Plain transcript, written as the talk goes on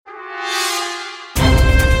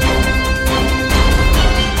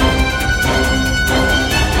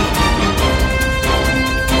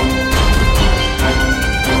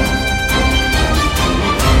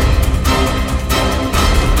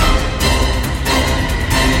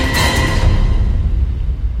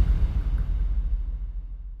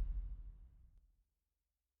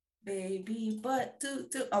baby, but do.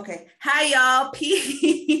 Okay. Hi, y'all. Peace.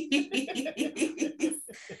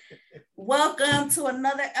 Welcome to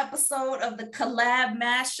another episode of the Collab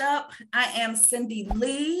Mashup. I am Cindy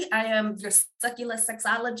Lee. I am your secular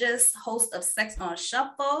sexologist, host of Sex on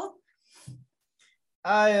Shuffle.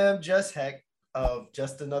 I am Just Heck of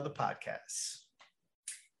Just Another Podcast.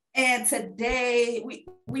 And today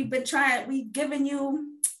we've given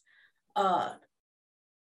you a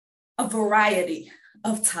variety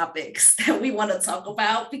of topics that we want to talk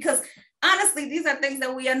about, because honestly, these are things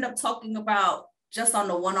that we end up talking about just on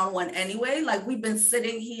the one-on-one anyway. Like, we've been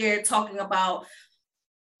sitting here talking about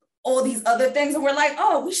all these other things and we're like,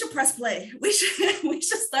 oh, we should press play. We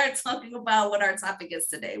should start talking about what our topic is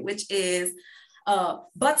today, which is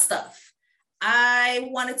butt stuff. I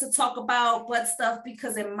wanted to talk about butt stuff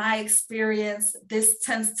because in my experience, this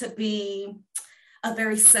tends to be a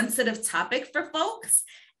very sensitive topic for folks.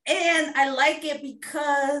 And I like it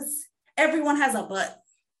because everyone has a butt.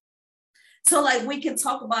 So like, we can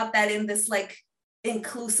talk about that in this like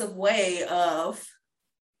inclusive way of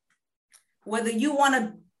whether you want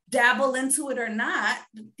to dabble into it or not.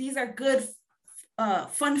 These are good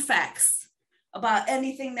fun facts about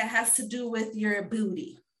anything that has to do with your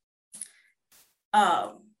booty.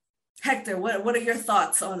 Hector, what are your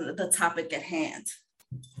thoughts on the topic at hand?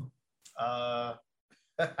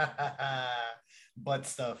 Butt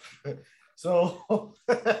stuff. So, oh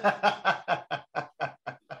man,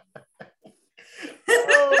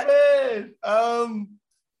 I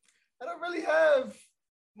don't really have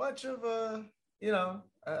much of a, I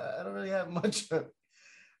don't really have much of.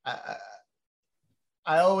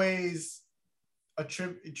 I always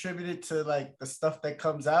attribute it to like the stuff that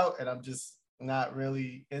comes out, and I'm just not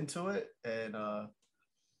really into it. And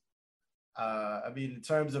I mean, in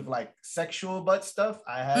terms of like sexual butt stuff,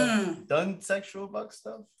 I have done sexual butt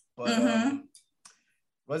stuff, but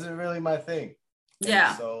wasn't really my thing. Yeah.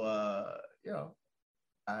 And so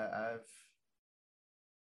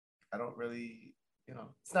I don't really,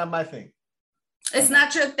 it's not my thing. It's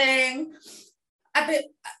not your thing. I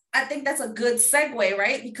think that's a good segue,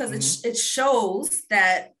 right? Because it shows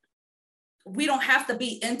that we don't have to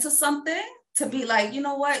be into something to be like, you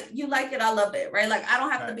know what, you like it, I love it, right? Like, I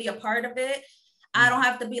don't have to be a part of it. I don't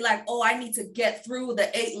have to be like, oh, I need to get through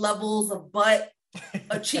the 8 levels of butt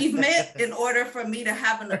achievement in order for me to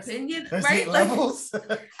have an opinion, right? Like, levels?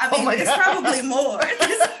 I mean, it's probably more.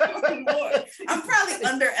 It's probably more. I'm probably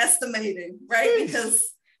underestimating, right? Because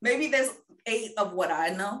maybe there's 8 of what I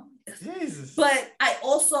know. Jesus. But I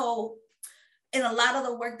also, in a lot of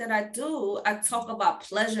the work that I do, I talk about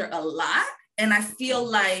pleasure a lot. And I feel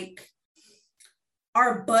like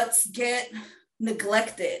our butts get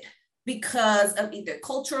neglected because of either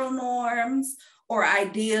cultural norms or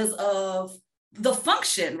ideas of the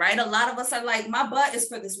function, right? A lot of us are like, my butt is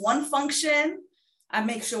for this one function. I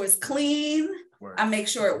make sure it's clean. I make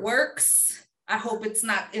sure it works. I hope it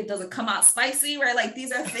doesn't come out spicy, right? Like,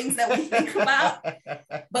 these are things that we think about,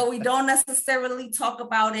 but we don't necessarily talk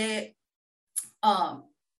about it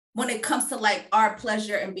when it comes to like our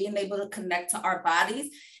pleasure and being able to connect to our bodies.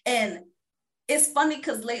 And it's funny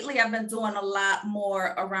because lately I've been doing a lot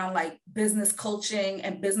more around like business coaching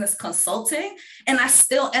and business consulting, and I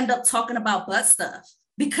still end up talking about butt stuff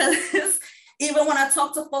because even when I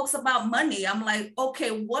talk to folks about money, I'm like,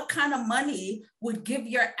 okay, what kind of money would give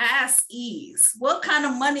your ass ease? What kind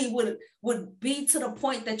of money would be to the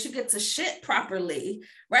point that you get to shit properly,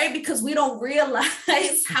 right? Because we don't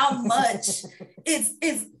realize how much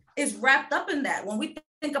is wrapped up in that. When we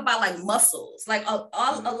think about like muscles, like a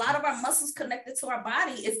lot of our muscles connected to our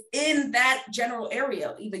body is in that general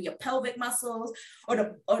area, either your pelvic muscles or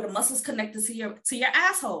the muscles connected to your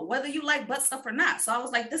asshole, whether you like butt stuff or not. So I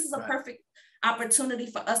was like, this is a perfect opportunity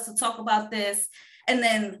for us to talk about this and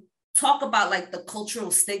then talk about like the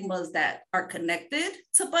cultural stigmas that are connected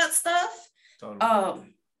to butt stuff,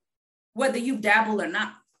 whether you dabble or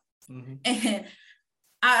not. And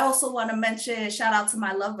I also want to mention, shout out to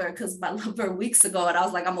my lover, because my lover weeks ago, and I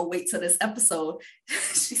was like, I'm gonna wait till this episode.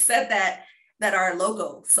 She said that our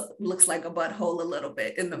logo looks like a butthole a little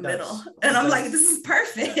bit in the middle. And I'm like, this is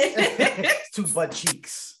perfect. It's 2 butt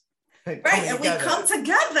cheeks. Right, and we come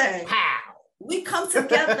together. Pow! We come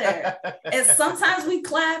together. And sometimes we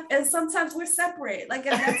clap and sometimes we're separate. Like,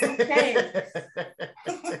 and that's okay.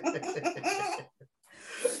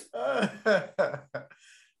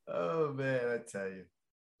 Oh man, I tell you.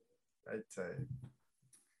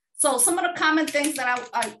 So some of the common things that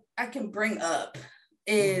I can bring up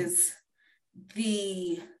is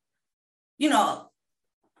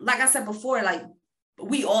like I said before, like,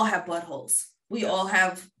 we all have buttholes. We all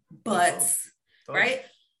have butts, right?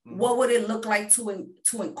 what would it look like to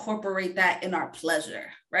incorporate that in our pleasure,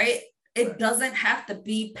 right? It doesn't have to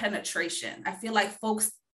be penetration. I feel like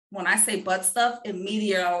folks, when I say butt stuff,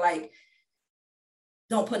 immediately are like,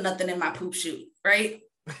 don't put nothing in my poop chute, right?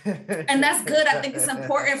 And that's good. I think it's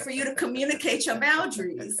important for you to communicate your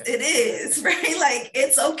boundaries. It is, right? Like,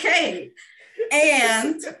 it's okay.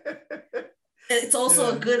 And it's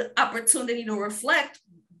also a good opportunity to reflect,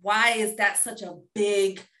 why is that such a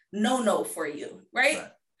big no-no for you, right?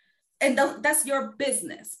 And that's your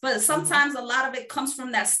business. But sometimes a lot of it comes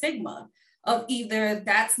from that stigma of either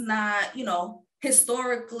that's not,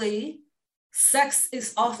 historically, sex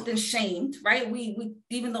is often shamed, right? We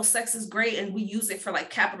even though sex is great and we use it for like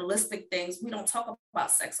capitalistic things, we don't talk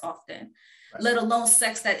about sex often, let alone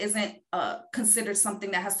sex that isn't considered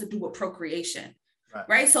something that has to do with procreation,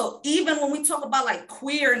 right? So even when we talk about like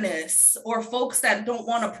queerness or folks that don't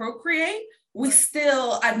want to procreate, we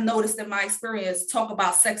still, I've noticed in my experience, talk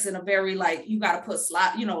about sex in a very like, you got to put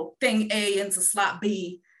slot, thing A into slot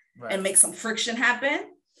B and make some friction happen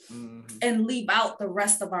and leave out the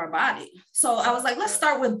rest of our body. So I was like, let's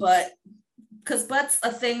start with butt, because butt's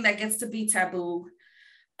a thing that gets to be taboo.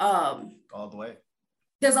 All the way.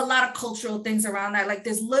 There's a lot of cultural things around that. Like,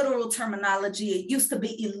 there's literal terminology. It used to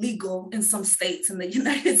be illegal in some states in the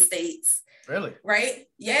United States. Really? Right?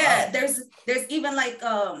 Yeah. Wow. There's even like,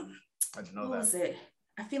 I didn't know what that. was it?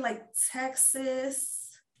 I feel like Texas.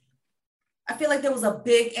 I feel like there was a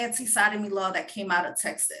big anti-sodomy law that came out of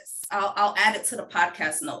Texas. I'll add it to the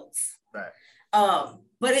podcast notes. Right.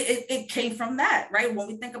 But it came from that, right? When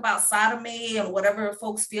we think about sodomy and whatever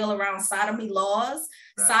folks feel around sodomy laws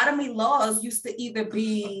used to either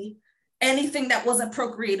be anything that wasn't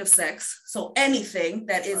procreative sex, so anything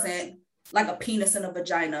that isn't like a penis and a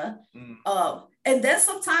vagina, and then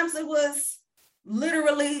sometimes it was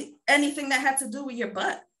literally anything that had to do with your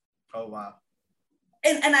butt. Oh wow.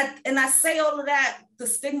 And I say all of that, the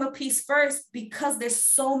stigma piece first, because there's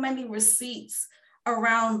so many receipts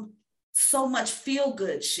around so much feel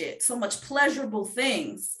good shit, so much pleasurable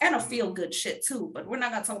things, and a feel good shit too, but we're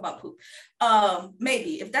not gonna talk about poop.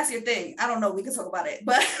 Maybe if that's your thing, I don't know, we can talk about it,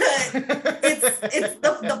 but it's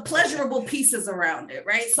the pleasurable pieces around it,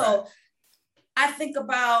 right? So I think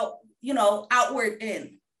about, outward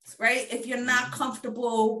in, right? If you're not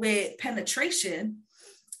comfortable with penetration,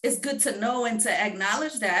 it's good to know and to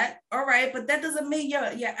acknowledge that. All right, but that doesn't mean your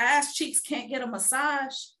ass cheeks can't get a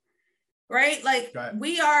massage, right? Like,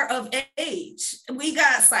 we are of age. We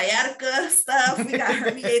got sciatica stuff. We got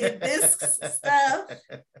herniated discs stuff.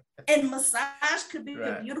 And massage could be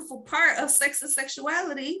a beautiful part of sex and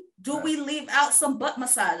sexuality. Do we leave out some butt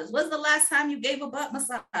massages? When's the last time you gave a butt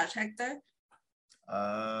massage, Hector?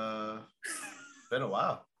 Been a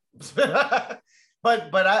while. but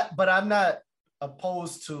I'm not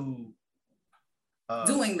opposed to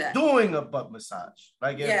doing a butt massage.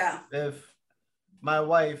 Like if my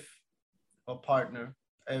wife or partner,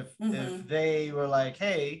 if they were like,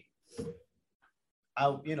 hey,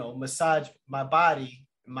 I massage my body,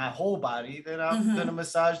 my whole body, then I'm gonna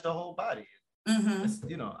massage the whole body.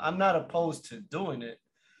 I'm not opposed to doing it.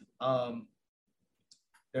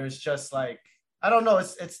 There's just like, I don't know,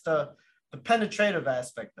 it's the penetrative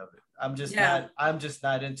aspect of it. I'm just not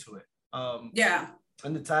into it.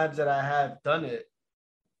 And the times that I have done it,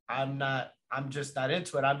 I'm just not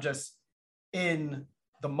into it. I'm just in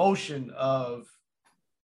the motion of,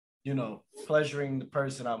 pleasuring the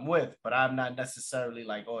person I'm with, but I'm not necessarily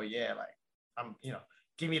like, oh yeah, like I'm,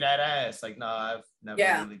 give me that ass. Like, no, I've never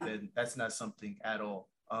really been, that's not something at all.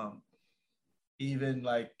 Even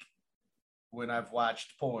like when I've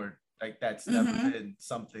watched porn, like that's never been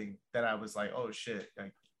something that I was like, oh shit,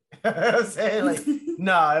 like, I was saying, like,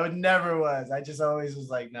 no, it never was. I just always was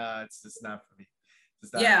like, nah, it's just not for me.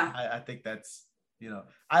 It's not, I think that's,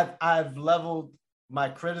 I've leveled my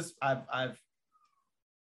criticism.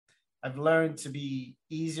 I've learned to be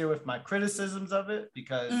easier with my criticisms of it,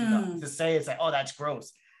 because to say it's like, oh, that's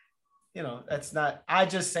gross. That's not. I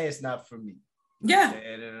just say it's not for me. Yeah,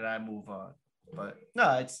 and then I move on. But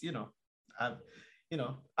no, it's I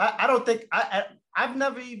don't think I've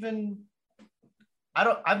never even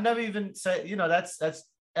said, that's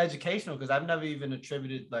educational, because I've never even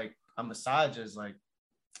attributed like a massage as like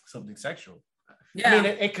something sexual. I mean,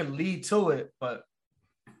 it could lead to it, but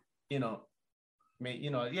I've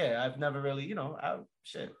never really,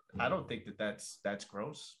 I don't think that's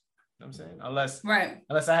gross. You know what I'm saying?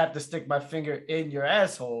 Unless I have to stick my finger in your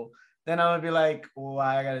asshole, then I would be like,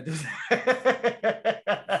 why I gotta do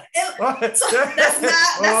that? That's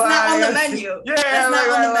not on the menu. Yeah, that's not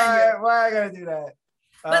on the menu. Why I gotta do that?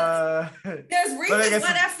 But there's reasons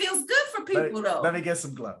why that feels good for people though. Let me get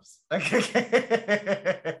some gloves. But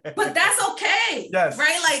that's okay. Yes.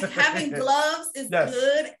 Right? Like having gloves is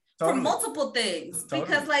good for Totally. multiple things. Totally.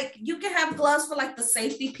 Because like you can have gloves for like the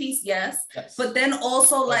safety piece, yes. But then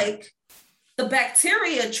also like the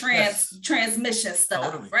bacteria transmission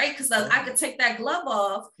stuff, right? Because I could take that glove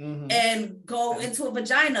off and go into a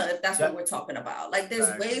vagina if that's what we're talking about. Like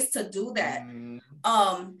there's ways to do that. And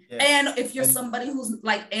if you're somebody who's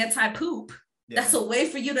like anti-poop, that's a way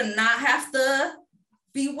for you to not have to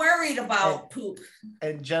be worried about poop.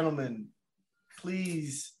 And gentlemen,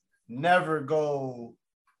 please never go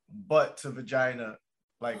butt to vagina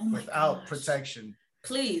like without protection.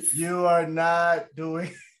 Please. You are not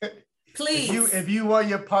doing Please. If you want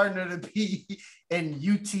your partner to be in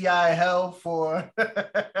UTI hell for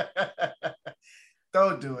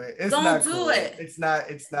don't do it. It's don't not do cool. it. It's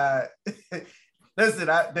not listen,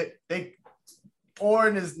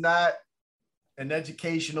 porn is not an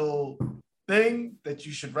educational thing that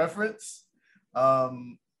you should reference.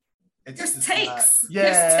 There's takes.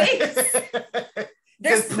 There's takes.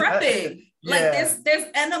 There's prepping. Like there's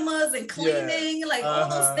enemas and cleaning, like all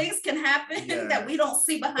those things can happen that we don't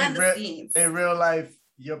see behind the scenes. In real life,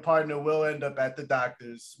 your partner will end up at the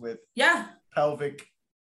doctor's with pelvic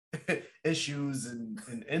issues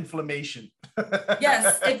and inflammation.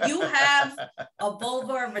 Yes, if you have a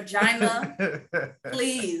vulva or vagina,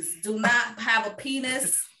 please do not have a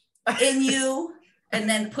penis in you and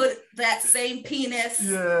then put that same penis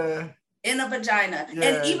in a vagina.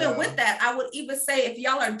 And even with that, I would even say if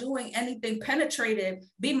y'all are doing anything penetrative,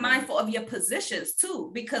 be mindful of your positions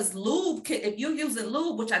too, because lube, if you're using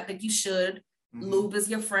lube, which I think you should, lube is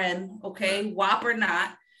your friend, okay, WAP or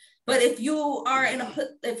not. But if you are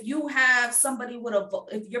if you have somebody with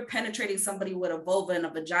if you're penetrating somebody with a vulva and a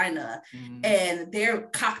vagina and they're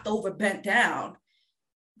cocked over, bent down,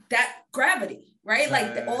 that gravity, right?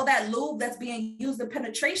 Like all that lube that's being used in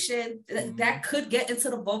penetration, that could get into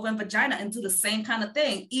the vulva and vagina and do the same kind of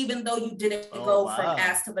thing, even though you didn't go from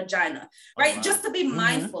ass to vagina, right? Just to be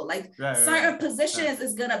mindful, like certain positions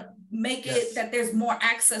is gonna make it that there's more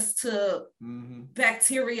access to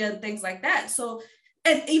bacteria and things like that. So,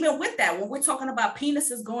 and even with that, when we're talking about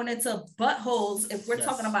penises going into buttholes, if we're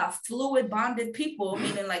talking about fluid bonded people,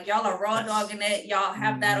 meaning like y'all are raw dogging it, y'all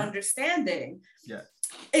have that understanding.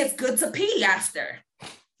 It's good to pee after.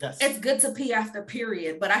 It's good to pee after,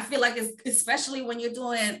 period. But I feel like it's especially when you're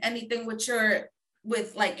doing anything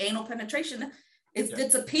with like anal penetration, it's good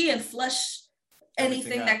to pee and flush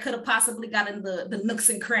anything that could have possibly got in the nooks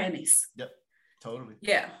and crannies. Totally.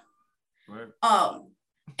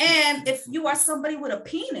 And if you are somebody with a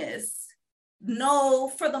penis, know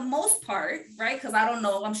for the most part, right? Because I don't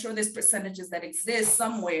know, I'm sure there's percentages that exist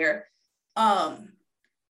somewhere.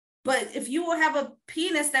 But if you have a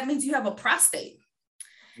penis, that means you have a prostate.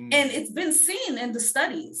 And it's been seen in the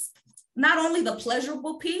studies, not only the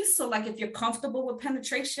pleasurable piece. So like if you're comfortable with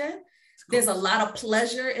penetration, there's a lot of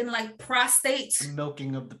pleasure in like prostate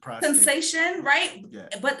milking of the prostate sensation, right?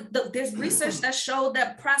 But there's research that showed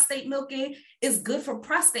that prostate milking is good for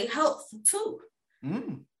prostate health too,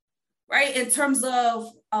 right? In terms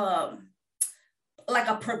of like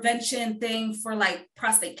a prevention thing for like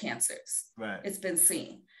prostate cancers, it's been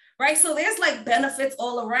seen. Right. So there's like benefits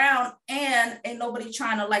all around, and ain't nobody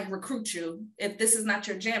trying to like recruit you. If this is not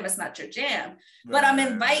your jam, it's not your jam. But I'm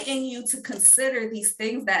inviting you to consider these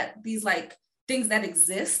things that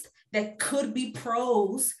exist that could be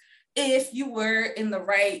pros if you were in the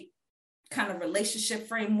right kind of relationship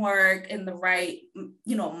framework, in the right,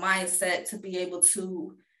 mindset to be able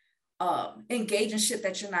to engage in shit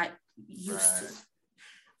that you're not used to.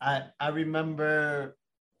 I remember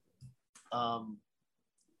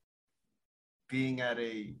being at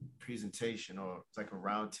a presentation or it's like a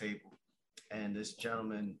round table, and this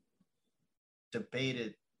gentleman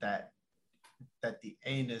debated that the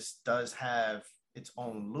anus does have its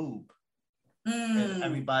own lube. And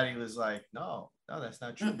everybody was like, no, that's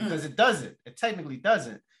not true. Because it doesn't. It technically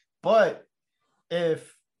doesn't. But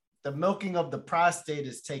if the milking of the prostate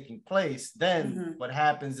is taking place, then what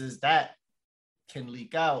happens is that can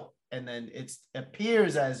leak out, and then it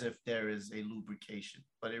appears as if there is a lubrication,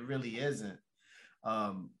 but it really isn't.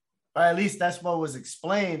 Or at least that's what was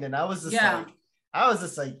explained, and I was just like,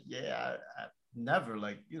 I never,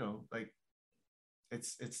 like, like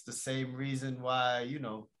it's the same reason why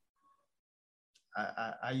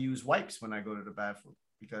I use wipes when I go to the bathroom,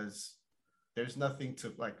 because there's nothing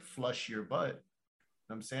to like flush your butt. You know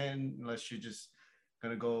what I'm saying? Unless you're just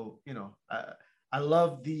gonna go, I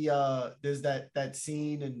love the there's that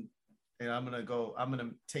scene, and I'm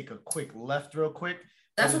gonna take a quick left real quick.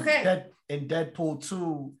 That's okay. In Deadpool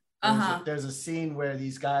 2, there's a scene where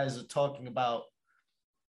these guys are talking about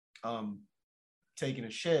taking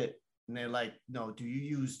a shit, and they're like, no, do you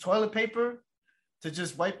use toilet paper to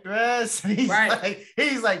just wipe your ass? And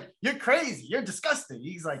he's like, you're crazy, you're disgusting.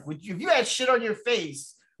 He's like, if you had shit on your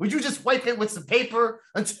face, would you just wipe it with some paper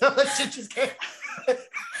until the shit just came? You're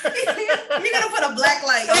gonna put a black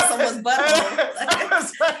light on someone's butthole.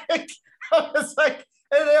 I was like,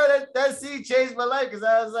 and that scene changed my life, because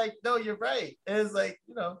I was like, no, you're right. It's like,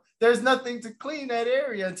 there's nothing to clean that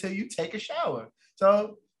area until you take a shower.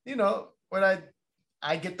 So, when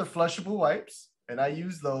I get the flushable wipes and I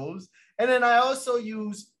use those, and then I also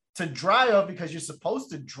use to dry off, because you're supposed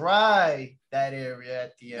to dry that area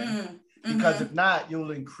at the end. Because if not,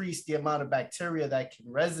 you'll increase the amount of bacteria that can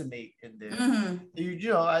resonate in there.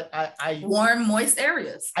 I warm, moist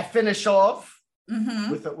areas. I finish off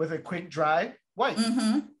with a quick dry wipe.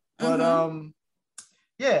 But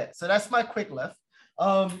yeah, so that's my quick left.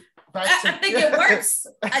 I think it works,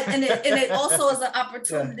 and it also is an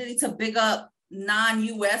opportunity to big up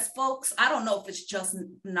non-US folks. I don't know if it's just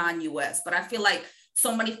non-US, but I feel like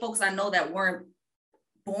so many folks I know that weren't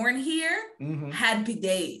born here had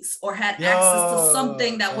bidets or had access to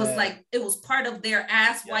something that was like, it was part of their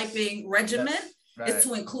ass wiping regimen, is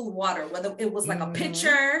to include water, whether it was like a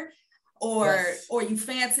pitcher or you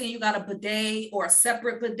fancy and you got a bidet or a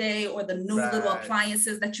separate bidet or the new little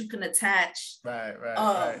appliances that you can attach.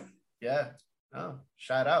 Right. Yeah. Oh,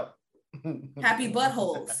 shout out. Happy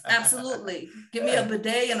buttholes. Absolutely. Give me a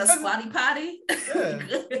bidet and a squatty potty.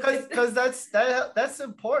 Because that's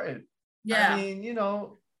important. Yeah. I mean,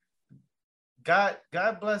 God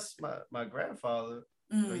bless my grandfather.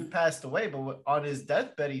 He passed away, but on his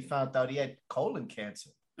deathbed, he found out he had colon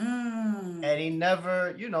cancer. And he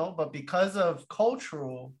never, but because of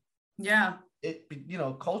cultural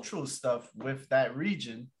stuff with that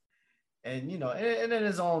region, and and then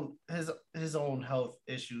his own health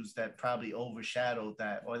issues that probably overshadowed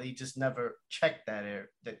that, or they just never checked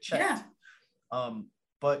checked.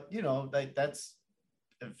 But that's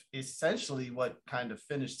essentially what kind of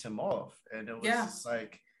finished him off. And it was just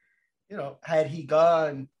like, had he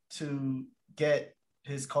gone to get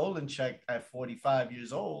his colon checked at 45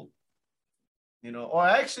 years old, or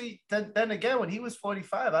actually then again, when he was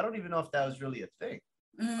 45, I don't even know if that was really a thing.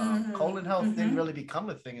 Colon health didn't really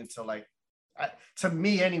become a thing until to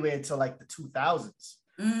me anyway, until like the 2000s.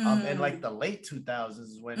 And like the late 2000s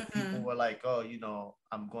is when people were like, oh,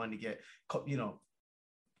 I'm going to get,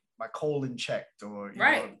 my colon checked, or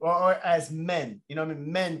or as men,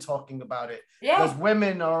 men talking about it, because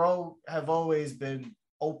women have always been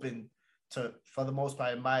open to, for the most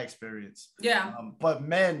part, in my experience. But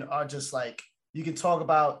men are just like, you can talk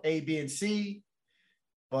about A, B, and C,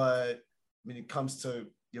 but when it comes to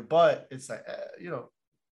your butt, it's like,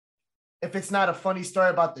 if it's not a funny story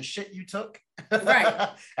about the shit you took, right.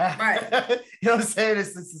 You know what I'm saying?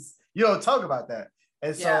 It's you don't talk about that.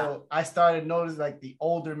 And so I started noticing, like, the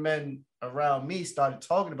older men around me started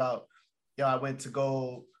talking about, I went to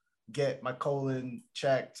go get my colon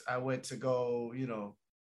checked. I went to go,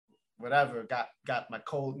 whatever, got my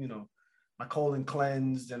colon, my colon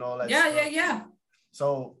cleansed and all that stuff. Yeah.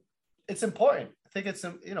 So it's important. I think it's,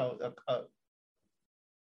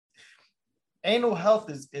 anal health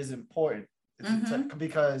is important.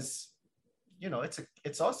 Because,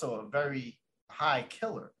 it's also a very high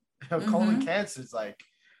killer. Colon cancer is like,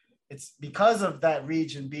 it's because of that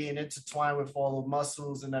region being intertwined with all the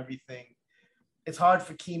muscles and everything. It's hard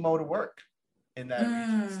for chemo to work in that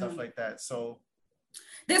region, stuff like that. So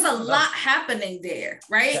there's a lot happening there,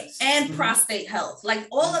 right? Yes. And prostate health, like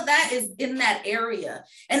all of that is in that area,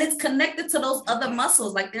 and it's connected to those other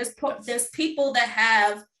muscles. Like there's people that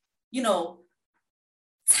have,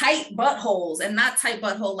 tight buttholes, and not tight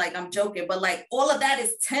butthole like I'm joking, but like all of that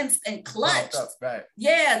is tensed and clutched, right?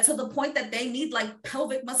 Yeah, to the point that they need like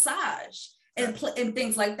pelvic massage and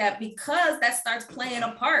things like that, because that starts playing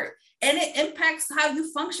a part, and it impacts how you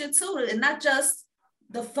function too, and not just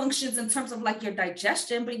the functions in terms of like your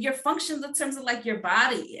digestion, but your functions in terms of like your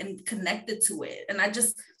body and connected to it. And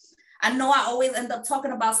I know I always end up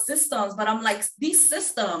talking about systems, but I'm like, these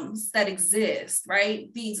systems that exist,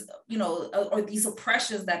 right? These, or these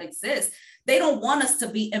oppressions that exist, they don't want us to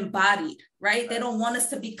be embodied, right? They don't want us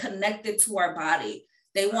to be connected to our body.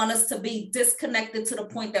 They want us to be disconnected to the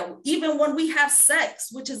point that even when we have sex,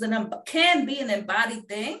 which is can be an embodied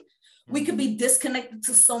thing, we could be disconnected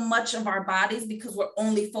to so much of our bodies because we're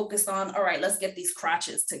only focused on, all right, let's get these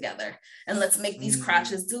crotches together and let's make these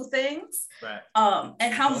crotches do things. Right.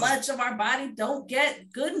 And how much of our body don't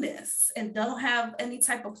get goodness and don't have any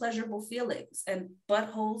type of pleasurable feelings, and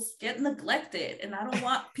buttholes get neglected. And I don't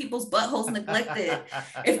want people's buttholes neglected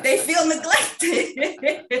if they feel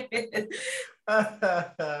neglected.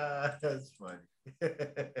 That's funny.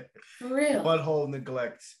 For real. Butthole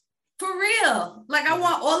neglect. For real. Like, I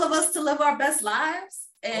want all of us to live our best lives.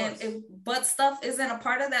 And if butt stuff isn't a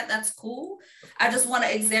part of that, that's cool. I just want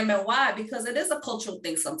to examine why, because it is a cultural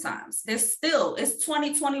thing sometimes. It's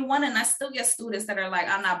 2021, and I still get students that are like,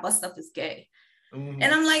 "I'm not, butt stuff is gay." And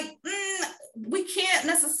I'm like, we can't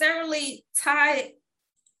necessarily tie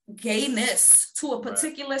gayness to a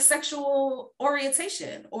particular sexual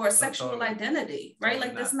orientation or a sexual identity, right?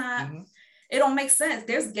 Like, that's not, it don't make sense.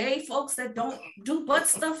 There's gay folks that don't do butt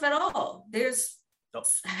stuff at all. There's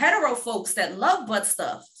hetero folks that love butt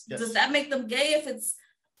stuff. Does that make them gay if it's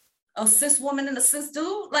a cis woman and a cis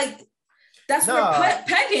dude? Like, that's where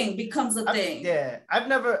pegging becomes a thing. I've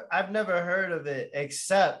never heard of it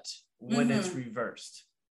except when it's reversed.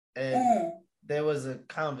 And there was a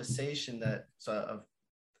conversation that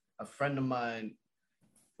a friend of mine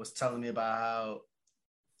was telling me about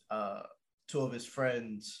how two of his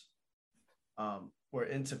friends were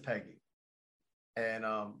into pegging,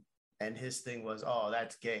 and his thing was, "Oh,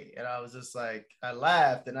 that's gay." And I was just like, I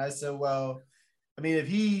laughed and I said, well, I mean, if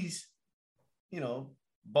he's,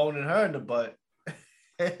 boning her in the butt,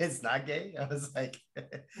 it's not gay. I was like,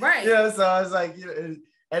 right. So I was like,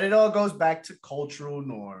 and it all goes back to cultural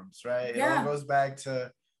norms, right? It all goes back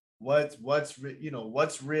to what's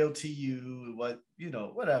real to you,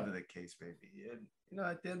 whatever the case may be. And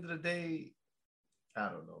at the end of the day, I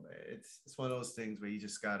don't know, man. It's one of those things where you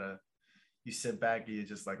just you sit back and you're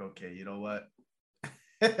just like, okay, you know what?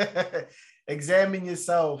 Examine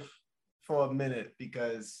yourself for a minute,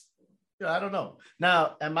 because I don't know.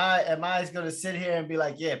 Now, am I gonna sit here and be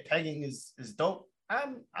like, yeah, pegging is dope?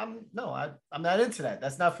 I'm not into that.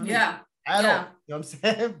 That's not for me at all. You know what I'm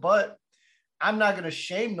saying? But I'm not gonna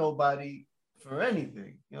shame nobody for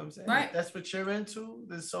anything. You know what I'm saying? Right. If that's what you're into,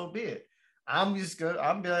 then so be it. I'm be like,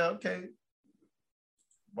 okay.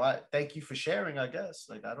 What? Thank you for sharing, I guess.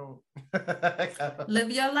 Like, I don't live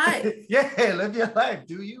your life. Live your life.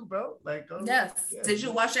 Do you, bro? Like, yes. Yeah. Did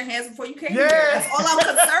you wash your hands before you came here? That's all I'm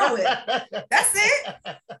concerned with. That's it.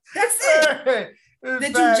 That's it. Did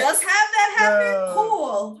you just have that happen?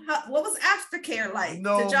 Cool. What was aftercare like?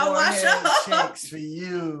 No, did y'all wash up? Handshakes for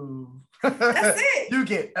you. That's it. You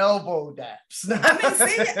get elbow daps. I mean,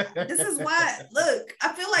 see, this is why, look,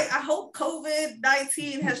 I feel like I hope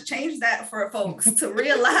COVID-19 has changed that for folks to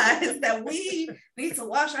realize that we need to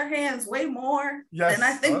wash our hands way more than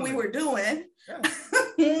I think we were doing.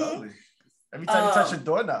 Totally. Every time you touch a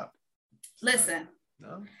doorknob. Listen,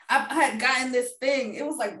 I had gotten this thing. It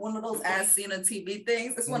was like one of those as seen on TV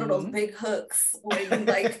things. It's one of those big hooks where you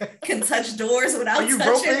like can touch doors without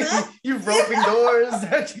touching them. You roping doors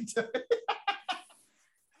that you touch.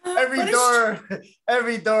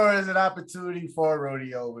 Every door is an opportunity for a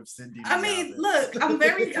rodeo with Cindy. I mean, look, I'm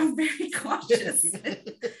very cautious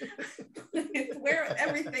where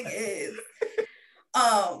everything is.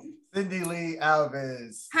 Cindy Lee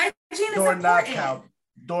Alves. Hygiene is important.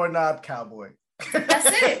 Doorknob cowboy. That's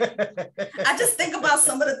it. I just think about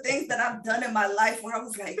some of the things that I've done in my life where I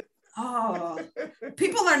was like, oh,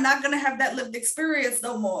 people are not going to have that lived experience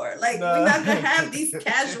no more. Like, we're not going to have these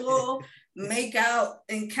casual make-out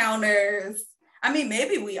encounters. I mean,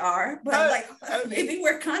 maybe we are, but maybe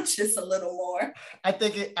we're conscious a little more. I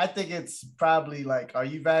think it's probably like, are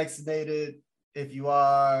you vaccinated? If you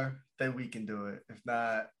are, then we can do it. If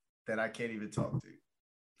not, then I can't even talk to you.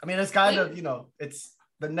 I mean, it's kind of, it's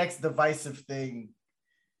the next divisive thing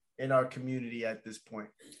in our community at this point,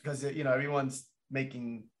 because everyone's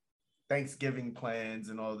making Thanksgiving plans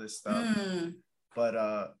and all this stuff.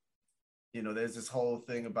 But there's this whole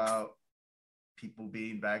thing about people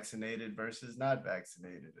being vaccinated versus not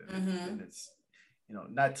vaccinated, and it's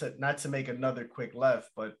not to make another quick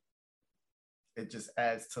left, but it just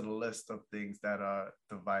adds to the list of things that are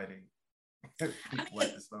dividing people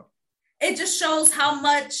at this stuff. It just shows how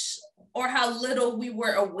much or how little we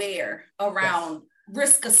were aware around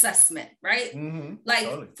risk assessment, right? Like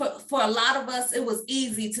totally. for a lot of us, it was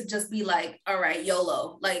easy to just be like, all right,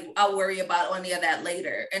 YOLO, like I'll worry about any of that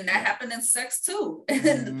later. And that happened in sex too.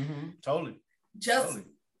 Totally.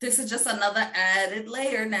 This is just another added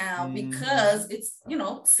layer now because it's,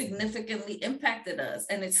 significantly impacted us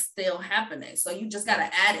and it's still happening. So you just got to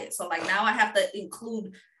add it. So like now I have to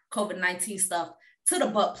include COVID-19 stuff to the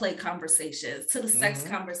butt play conversations, to the sex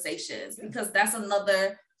conversations, because that's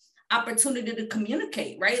another opportunity to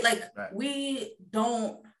communicate, right? Like we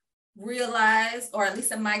don't realize, or at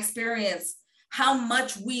least in my experience, how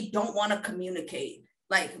much we don't want to communicate,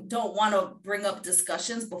 like don't want to bring up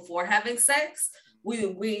discussions before having sex.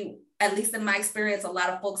 We, at least in my experience, a lot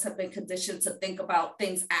of folks have been conditioned to think about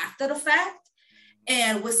things after the fact.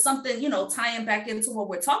 And with something, you know, tying back into what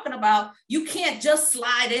we're talking about, you can't just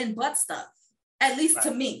slide in butt stuff, at least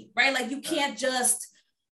to me, right? Like you can't just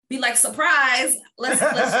be like, surprise, let's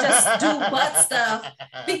just do butt stuff,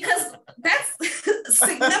 because that's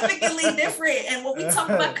significantly different. And when we talk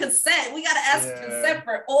about consent, we got to ask consent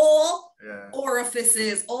for all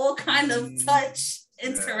orifices, all kind of touch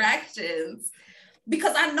interactions.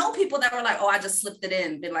 Because I know people that were like, oh, I just slipped it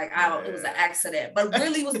in, been like, oh, it was an accident, but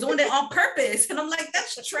really was doing it on purpose. And I'm like,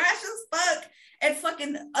 that's trash as fuck and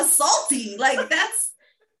fucking assaulty. Like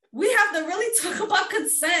we have to really talk about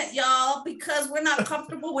consent, y'all, because we're not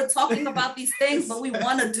comfortable with talking about these things, but we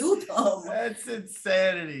want to do them. That's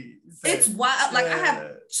insanity. It's wild. Like I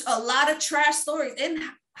have a lot of trash stories in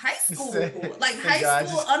high school, like high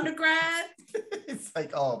school, undergrad. It's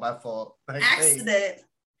like, oh, my fault. Like, accident. Hey,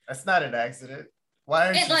 that's not an accident. Why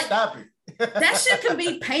aren't you stopping? That shit can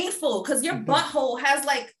be painful because your butthole has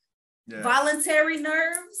like voluntary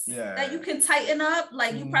nerves that you can tighten up.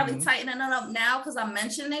 Like you probably tightening it up now because I'm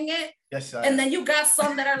mentioning it. Yes, and then you got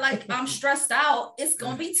some that are like, I'm stressed out. It's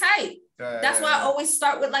gonna be tight. That's why I always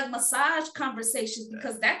start with like massage conversations,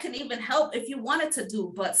 because that can even help if you wanted to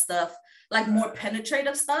do butt stuff, like more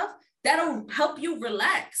penetrative stuff. That'll help you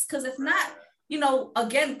relax. Because if not, you know,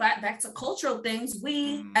 again, back to cultural things,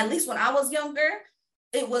 we, at least when I was younger,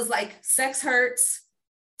 it was like sex hurts,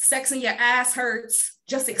 sex in your ass hurts,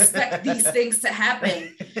 just expect these things to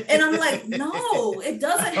happen. And I'm like, no, it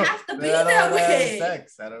doesn't have to be that way.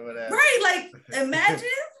 Sex. I don't want to have. Right, like imagine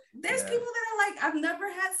there's people that are like, I've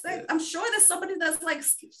never had sex. I'm sure there's somebody that's like,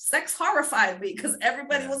 sex horrified me, because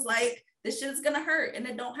everybody was like, this shit is gonna hurt, and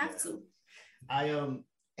it don't have to. I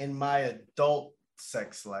in my adult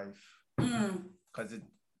sex life, because it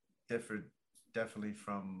differed definitely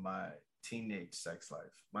from my teenage sex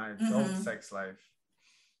life. My adult sex life,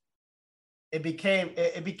 it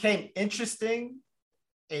became interesting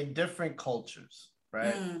in different cultures,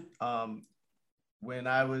 right? When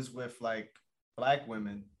I was with like Black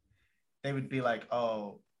women, they would be like,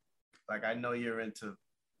 oh, like, I know you're into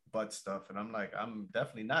butt stuff, and I'm like, I'm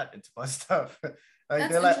definitely not into butt stuff.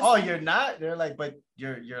 Like they're like, oh, you're not? They're like, but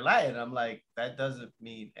you're lying. I'm like, that doesn't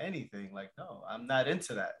mean anything. Like, no, I'm not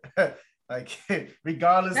into that. Like,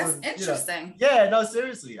 regardless. That's interesting. No,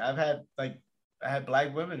 seriously. I had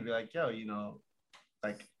Black women be like, yo, you know,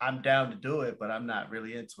 like, I'm down to do it, but I'm not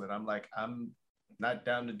really into it. I'm like, I'm not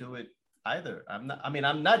down to do it either. I'm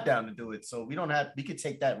not down to do it. So we could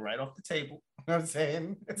take that right off the table. You know what I'm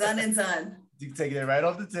saying? Done and done. You can take it right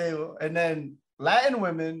off the table. And then Latin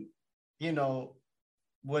women, you know,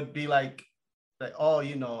 would be like, oh,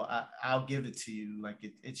 you know, I'll give it to you. Like,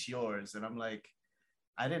 it's yours. And I'm like,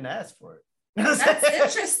 I didn't ask for it. That's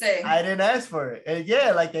interesting. I didn't ask for it. And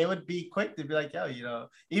yeah, like they would be quick to be like, yo, you know,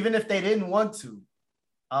 even if they didn't want to.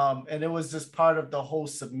 And it was just part of the whole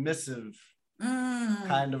submissive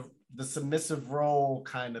kind of, the submissive role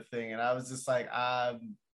kind of thing. And I was just like, I've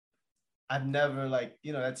never, like,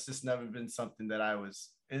 you know, that's just never been something that I was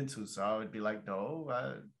into. So I would be like, no,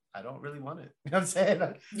 I don't really want it. You know what I'm saying?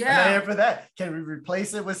 Yeah. I'm not here for that. Can we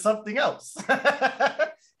replace it with something else?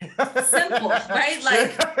 Simple, right?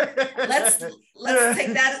 Like, let's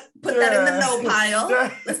take that, put that in the no pile.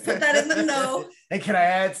 Let's put that in the no. And can I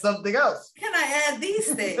add something else? Can I add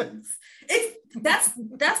these things? That's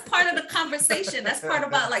part of the conversation. That's part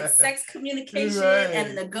about like sex communication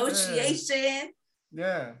and negotiation.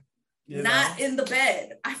 Yeah. Not in the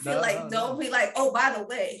bed. I feel don't be like, oh, by the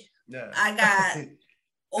way, I got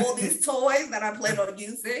all these toys that I plan on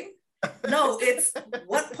using. No, it's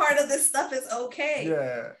what part of this stuff is okay.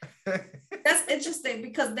 Yeah. That's interesting,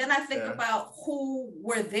 because then I think about who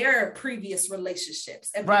were their previous relationships.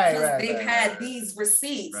 And they've had these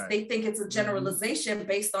receipts, they think it's a generalization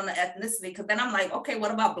based on the ethnicity. Because then I'm like, okay, what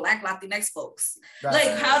about Black Latinx folks?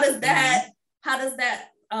 Like, how does that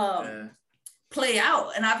play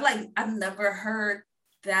out? And I've never heard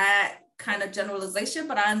that kind of generalization,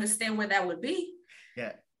 but I understand where that would be.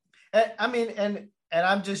 Yeah. I mean, and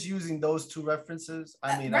I'm just using those two references.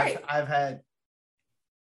 I mean, I've had,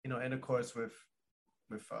 you know, intercourse with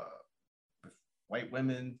white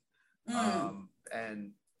women,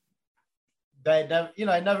 and that you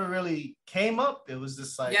know, it never really came up. It was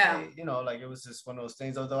just like, hey, you know, like it was just one of those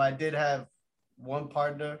things. Although I did have one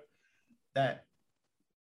partner that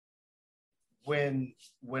when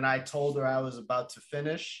I told her I was about to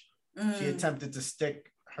finish, she attempted to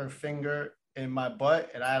stick her finger in my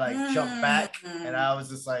butt, and I like jumped back, and I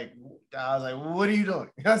was like, what are you doing?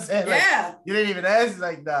 You know what I'm saying? Like, yeah. You didn't even ask.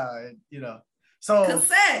 Like, nah, you know. So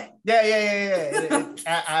consent. Yeah.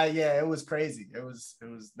 It was crazy. It was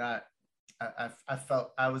not. I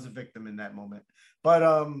felt I was a victim in that moment. But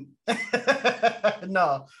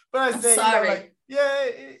no. But I say, sorry. Like, yeah,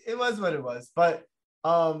 it was what it was. But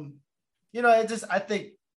I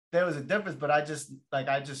think there was a difference. But I just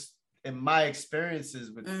in my experiences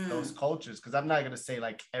with those cultures, because I'm not gonna say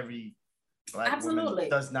like every Black woman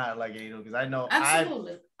does not like anal, because I know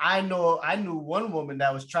I knew one woman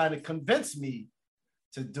that was trying to convince me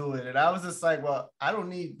to do it, and I was just like, well, I don't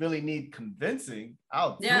really need convincing.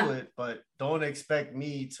 I'll do it, but don't expect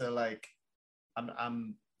me to like.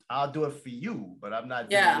 I'll do it for you, but I'm not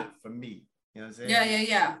doing it for me. You know what I'm saying?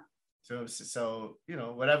 Yeah. So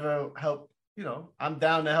whatever help. I'm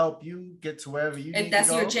down to help you get to wherever you need to go. If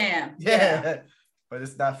that's your jam. Yeah. But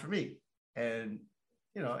it's not for me. And,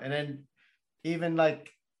 and then even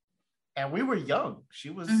like, and we were young.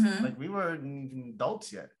 She was like, we weren't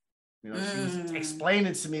adults yet. She was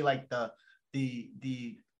explaining to me like the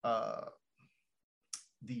how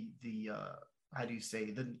do you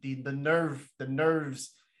say, the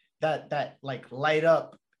nerves that like light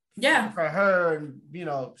up for her and,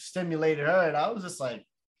 stimulated her. And I was just like,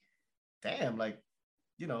 damn, like,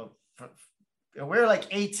 and we're like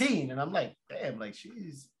 18, and I'm like, damn, like she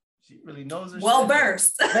really knows her well shit.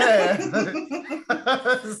 Versed. Yeah.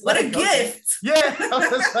 What a gift. Yeah. I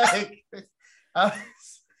was like, I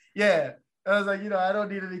was like, I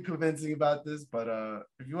don't need any convincing about this, but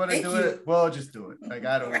if you want to do it, well, just do it. Like,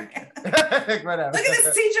 I don't really care. Like, whatever. Look at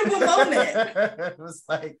this teachable moment. It was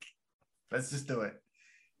like, let's just do it.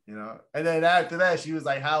 And then after that, she was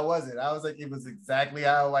like, how was it? I was like, it was exactly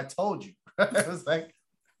how I told you. I was like,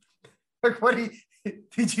 what did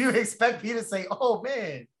you expect me to say? Oh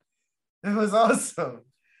man, it was awesome.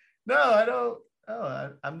 No, I don't. Oh,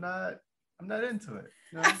 I'm not into it.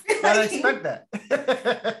 I don't expect that.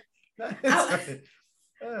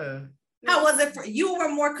 How was it for you?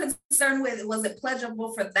 Were more concerned with, was it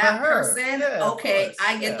pleasurable for that person? Okay,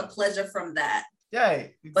 I get the pleasure from that. Yeah,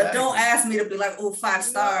 exactly. But don't ask me to be like, 5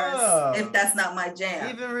 stars if that's not my jam.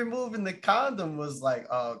 Even removing the condom was like,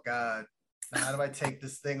 oh God, how do I take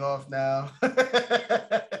this thing off now?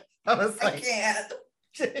 I was like, I can't.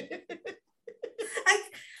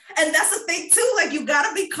 And that's the thing too, like you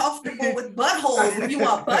gotta be comfortable with buttholes if you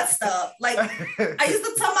want butt stuff. Like I used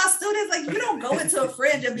to tell my students, like, you don't go into a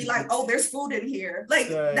fridge and be like, oh, there's food in here. Like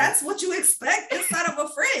that's what you expect inside of a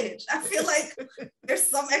fridge. I feel like there's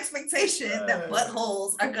some expectation that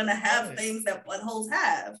buttholes are gonna have things that buttholes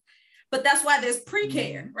have. But that's why there's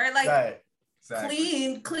pre-care, right? Like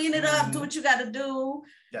exactly. clean it up, do what you gotta do.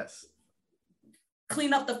 Yes.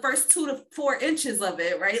 Clean up the first 2 to 4 inches of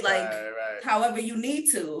it, right? Like however you need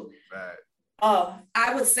to. Right.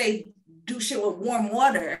 I would say do shit with warm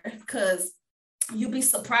water, because you'd be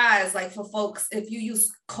surprised. Like for folks, if you use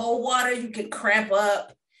cold water, you can cramp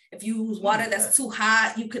up. If you use water that's too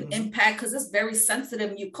hot, you can impact, because it's very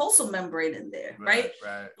sensitive mucosal membrane in there, right?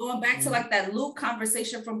 Going back to like that lube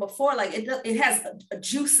conversation from before, like it has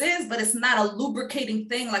juices, but it's not a lubricating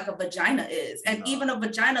thing like a vagina is. And even a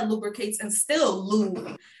vagina lubricates and still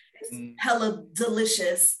lube. It's hella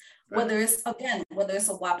delicious, whether it's a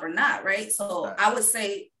WAP or not, right? So I would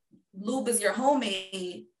say lube is your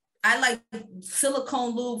homie. I like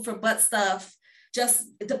silicone lube for butt stuff. Just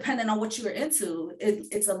depending on what you're into,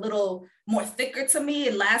 it's a little more thicker to me.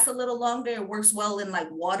 It lasts a little longer. It works well in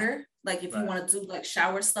like water. Like if you want to do like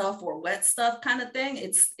shower stuff or wet stuff kind of thing,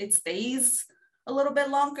 it stays a little bit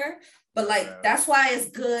longer. But like, that's why it's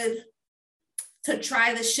good to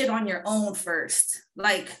try the shit on your own first.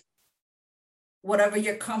 Like whatever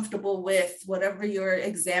you're comfortable with, whatever you're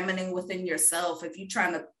examining within yourself. If you're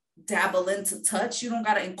trying to dabble into touch, you don't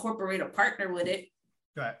got to incorporate a partner with it.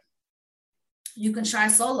 Right. You can try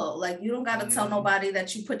solo. Like you don't got to tell nobody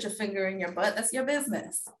that you put your finger in your butt. That's your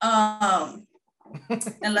business. Unless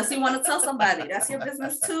you want to tell somebody, that's your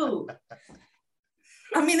business too.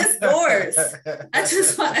 I mean, it's yours. I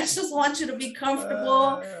just want you to be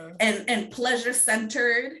comfortable and pleasure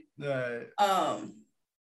centered. Right. I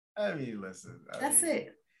mean, listen. That's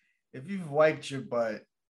it. If you've wiped your butt,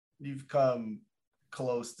 you've come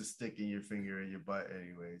close to sticking your finger in your butt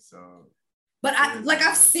anyway. So. But I've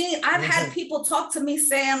had people talk to me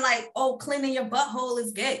saying like, oh, cleaning your butthole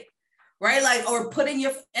is gay, right? Like, or putting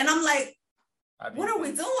your, and I'm like, what are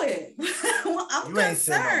we doing? Well, I'm you concerned. Ain't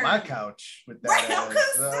sitting on my couch with that. Right, I'm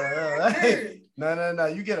concerned. No.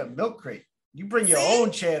 You get a milk crate. You bring your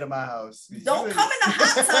own chair to my house. Don't come in the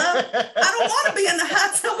hot tub. I don't want to be in the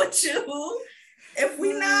hot tub with you. If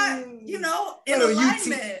we not, in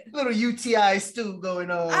alignment. Little UTI stew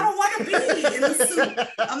going on. I don't want to be in the suit.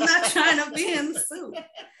 I'm not trying to be in the suit.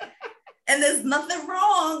 And there's nothing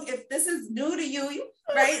wrong if this is new to you,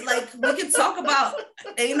 right? Like we can talk about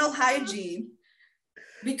anal hygiene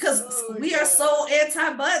because we are so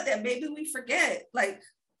anti-butt that maybe we forget. Like,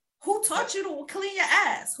 who taught you to clean your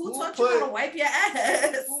ass? Who taught you how to wipe your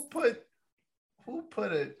ass? Who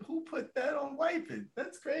put that on wiping?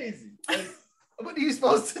 That's crazy. Like, what are you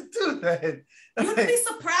supposed to do then? You'd be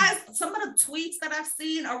surprised. Some of the tweets that I've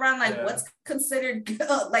seen around what's considered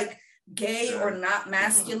like gay or not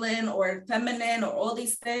masculine or feminine or all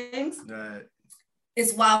these things. Right.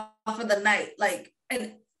 It's wild for the night. Like,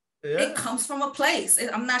 and it comes from a place.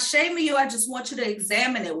 I'm not shaming you. I just want you to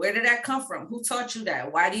examine it. Where did that come from? Who taught you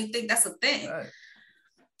that? Why do you think that's a thing? Right.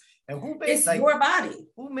 And who made it's your body?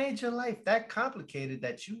 Who made your life that complicated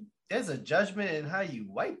that there's a judgment in how you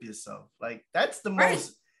wipe yourself? Like that's the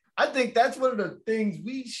most. I think that's one of the things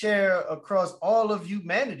we share across all of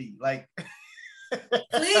humanity. Like,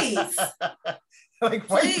 please, like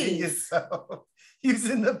wiping yourself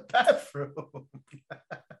using the bathroom.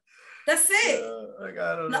 That's it.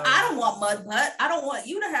 I don't want mud butt. I don't want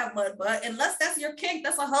you to have mud butt unless that's your kink.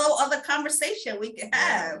 That's a whole other conversation we can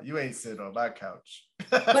have. You ain't sitting on my couch.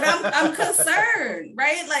 But I'm concerned,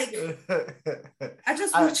 right? Like, I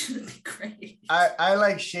just want you to be great.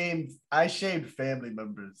 I shamed family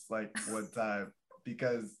members like one time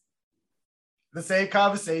because the same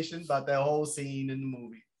conversation about that whole scene in the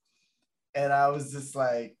movie, and I was just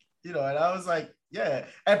like, and I was like, yeah,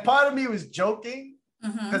 and part of me was joking.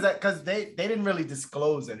 Because they didn't really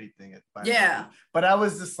disclose anything. But I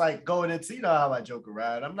was just like going into, how I joke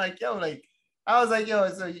around. I'm like, so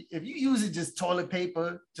if you using just toilet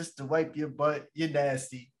paper just to wipe your butt, you're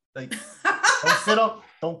nasty. Like,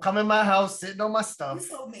 don't come in my house sitting on my stuff.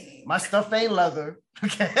 You're so mean. My stuff ain't leather.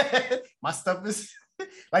 Okay. My stuff is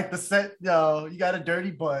like the set, you got a dirty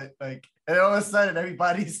butt. Like, and all of a sudden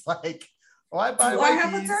everybody's like, oh, I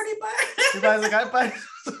have a dirty butt? Everybody's like, I buy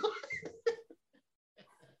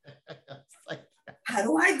how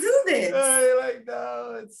do I do this? Like,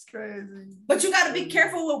 no, it's crazy. But you got to be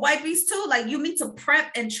careful with wipes too. Like you need to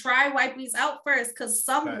prep and try wipes out first because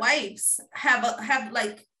some wipes have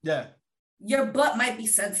your butt might be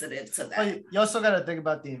sensitive to that. But you also got to think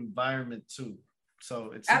about the environment too.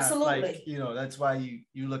 So it's absolutely not like, that's why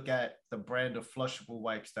you look at the brand of flushable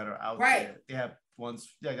wipes that are out there. They have ones,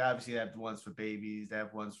 obviously they have ones for babies, they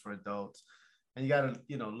have ones for adults. And you got to,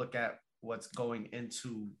 look at what's going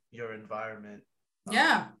into your environment.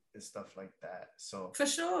 And stuff like that. So for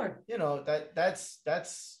sure, that's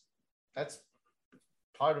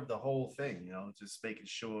part of the whole thing, just making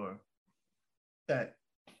sure that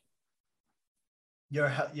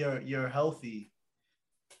you're healthy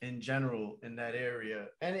in general in that area,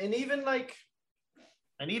 and even like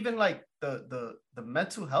the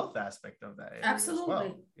mental health aspect of that area. Absolutely.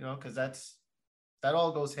 As well, because that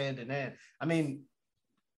all goes hand in hand. I mean,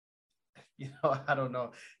 I don't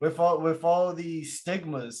know, with all the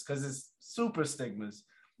stigmas, because it's super stigmas,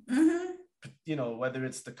 whether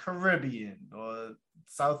it's the Caribbean or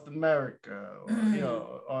South America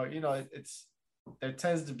or it's there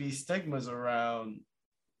tends to be stigmas around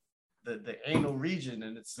the anal region,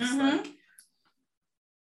 and it's just like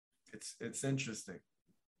it's interesting,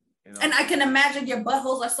 And I can imagine your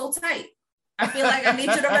buttholes are so tight. I feel like I need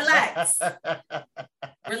you to relax.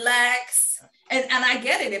 And I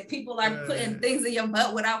get it if people are putting things in your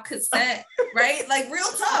butt without consent, right? Like real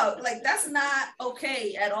talk, like that's not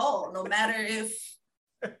okay at all. No matter if,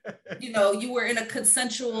 you were in a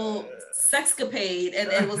consensual sexcapade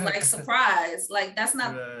and it was like surprise, like that's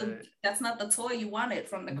not the toy you wanted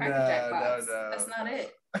from the Cracker Jack box. No. That's not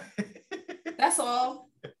it. That's all.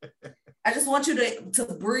 I just want you to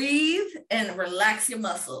breathe and relax your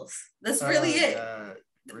muscles. That's really it.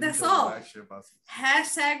 That's all.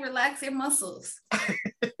 Hashtag relax your muscles.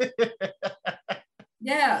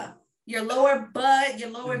 Yeah. Your lower butt,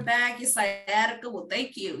 your lower back, your sciatica will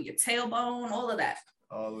thank you. Your tailbone, all of that.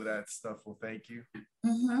 All of that stuff will thank you.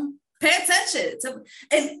 Pay attention to,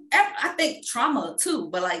 and I think trauma too,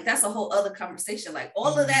 but like that's a whole other conversation. Like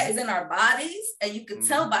all of that is in our bodies, and you can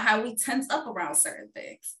tell by how we tense up around certain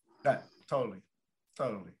things. Yeah, totally.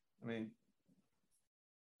 I mean,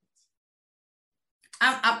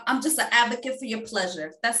 I'm just an advocate for your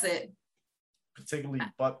pleasure. That's it. Particularly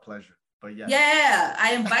butt pleasure. But yes. Yeah,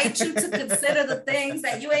 I invite you to consider the things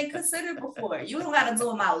that you ain't considered before. You don't got to do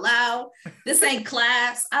them out loud. This ain't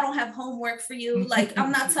class. I don't have homework for you. Like,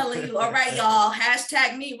 I'm not telling you, all right, y'all,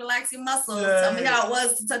 #me, relax your muscles. Yeah. Tell me how it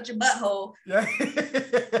was to touch your butthole. Yeah.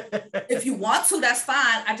 If you want to, that's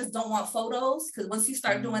fine. I just don't want photos, because once you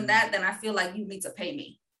start doing that, then I feel like you need to pay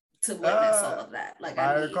me to witness all of that. Like,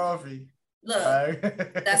 buy her coffee. Look,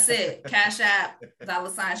 that's it. Cash App, $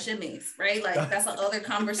 shimmies, right? Like, that's another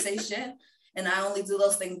conversation. And I only do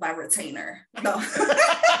those things by retainer. No.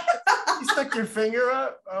 You stuck your finger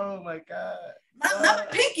up? Oh my God. Not the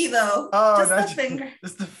pinky though. Oh, just the finger.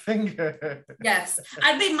 Just the finger. Yes.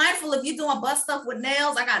 I'd be mindful if you're doing butt stuff with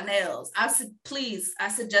nails. I got nails. I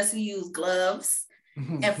suggest you use gloves.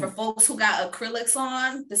 And for folks who got acrylics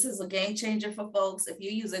on, this is a game changer for folks. If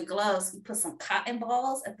you're using gloves, you put some cotton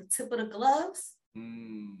balls at the tip of the gloves.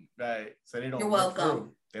 Right. So they don't. You're welcome.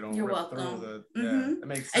 Through. They don't. You're rip welcome. Through the, yeah, that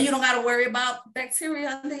makes sense. And you don't got to worry about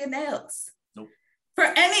bacteria under your nails. Nope. For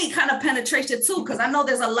any kind of penetration too, because I know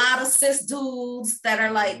there's a lot of cis dudes that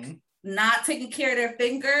are like not taking care of their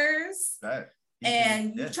fingers. Right.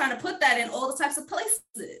 And you're trying to put that in all the types of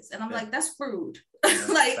places. And I'm like, that's rude.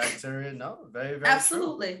 Like, bacteria, no, very, very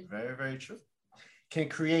absolutely true. Very, very true.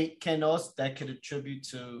 That could attribute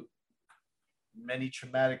to many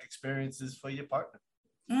traumatic experiences for your partner.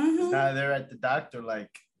 Now they're at the doctor,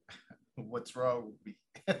 like, what's wrong with me?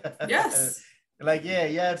 Yes. Like, yeah,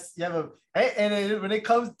 you have and when it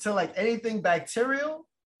comes to like anything bacterial,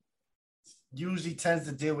 usually tends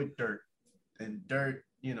to deal with dirt. And dirt,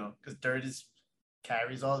 because dirt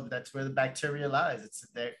carries all, that's where the bacteria lies.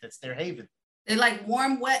 It's their haven. They like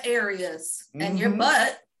warm, wet areas, and your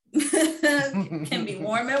butt can be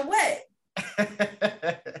warm and wet.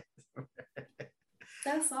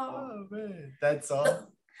 That's all. Oh man, that's all.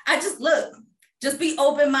 Just be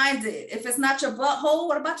open-minded. If it's not your butthole,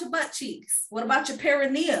 what about your butt cheeks? What about your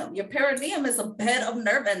perineum? Your perineum is a bed of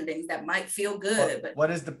nerve endings that might feel good.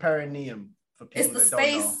 What is the perineum for people it's the that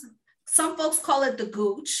space, don't know? Some folks call it the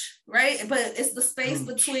gooch, right? But it's the space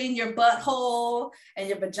between your butthole and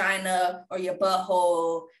your vagina, or your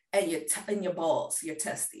butthole and your balls, your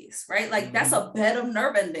testes, right? Like that's a bed of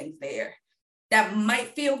nerve endings there that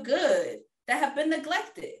might feel good, that have been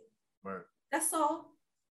neglected. Right. That's all.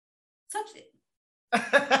 Touch it.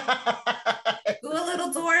 Do a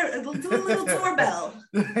little doorbell.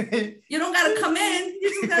 You don't gotta come in, you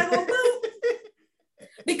just gotta go boop.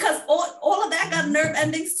 Because all of that got nerve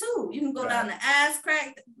endings too. You can go down the ass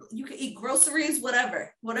crack, you can eat groceries,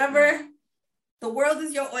 whatever. The world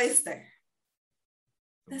is your oyster.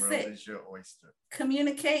 That's it. The world is your oyster.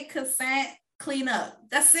 Communicate, consent, clean up.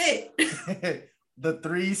 That's it. The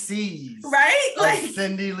 3 C's. Right? Like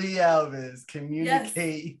Cindy Lee Alvis.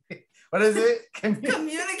 Communicate. Yes. What is it?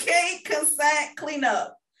 Communicate, consent, clean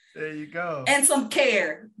up. There you go. And some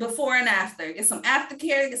care before and after. Get some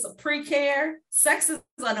aftercare, get some pre-care. Sex is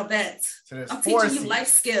an event. So I'm teaching you life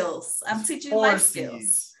skills.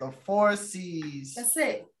 Skills. The 4 C's. That's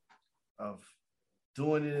it. Of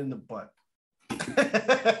doing it in the butt.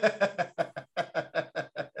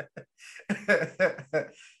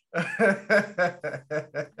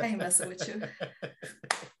 I ain't messing with you.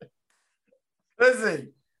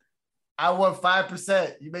 Listen, I want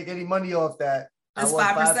 5%. You make any money off that? It's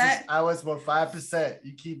 5%. I want 5%.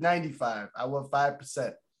 You keep 95. I want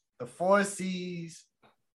 5%. The 4 C's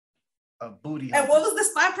of booty. And what was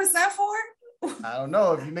this 5% for? I don't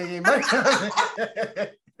know. If you make any money, I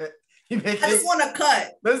just want to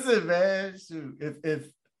cut. Listen, man. Shoot,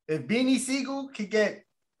 if Beanie Siegel could get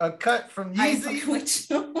a cut from Yeezy,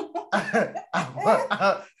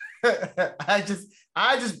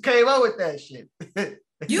 I just came up with that shit.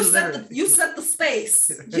 You set the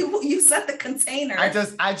space. You set the container.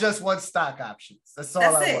 I just want stock options. That's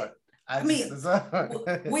all I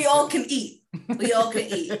want. We all can eat.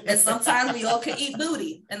 And sometimes we all can eat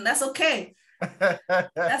booty, and that's okay.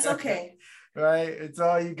 That's okay. Right? It's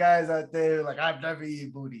all you guys out there like, I've never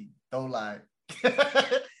eaten booty. Don't lie.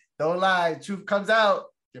 Don't lie. Truth comes out.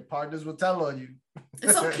 Your partners will tell on you.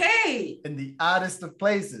 It's okay. In the oddest of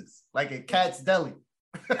places, like at Cat's Deli.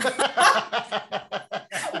 Your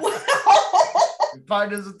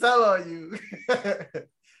partners will tell on you.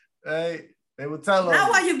 Right? They will tell on you. Now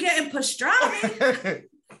why you getting pastrami?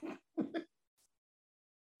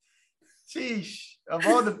 Sheesh. Of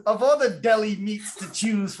all the deli meats to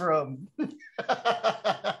choose from.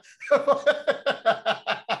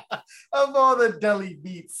 Of all the deli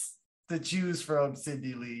meats to choose from,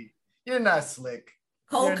 Cindy Lee, you're not slick.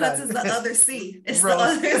 Cold cuts is the other C. It's the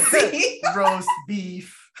other C. Roast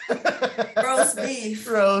beef. Roast beef.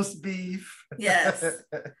 Roast beef. Yes.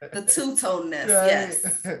 The two-toneness.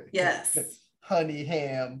 Yes. Yes. Honey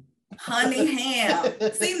ham. Honey ham.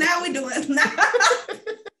 See, now we doing.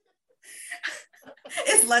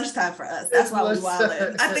 It's lunchtime for us. That's why we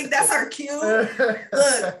wildin'. I think that's our cue.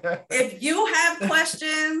 Look, if you have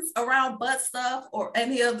questions around butt stuff or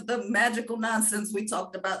any of the magical nonsense we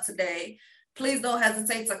talked about today, please don't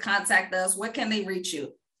hesitate to contact us. Where can they reach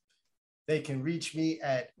you? They can reach me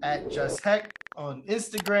at justheck on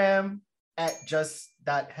Instagram, at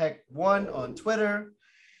just.heck1 on Twitter,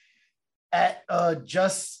 at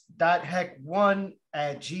just.heck1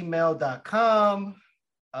 at gmail.com.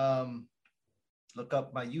 Look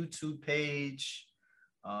up my YouTube page.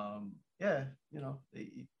 Yeah, you know,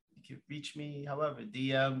 you can reach me however,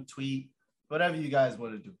 DM, tweet, whatever you guys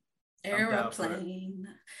want to do. Airplane.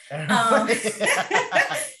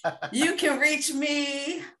 You can reach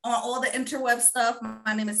me on all the interweb stuff.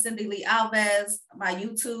 My name is Cindy Lee Alves. My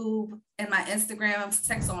YouTube and my Instagram,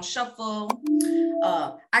 Text on Shuffle.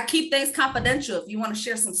 I keep things confidential. If you want to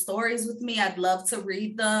share some stories with me, I'd love to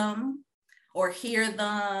read them or hear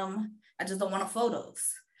them. I just don't want photos.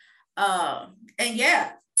 And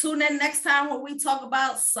yeah, tune in next time when we talk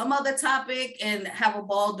about some other topic and have a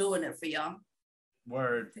ball doing it for y'all.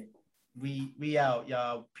 Word. We out,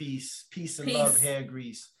 y'all. Peace and love, hair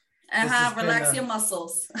grease. And relax your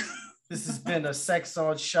muscles. This has been a Sex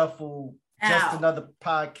on Shuffle, just another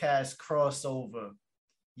podcast crossover.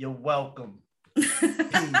 You're welcome.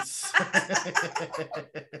 Peace.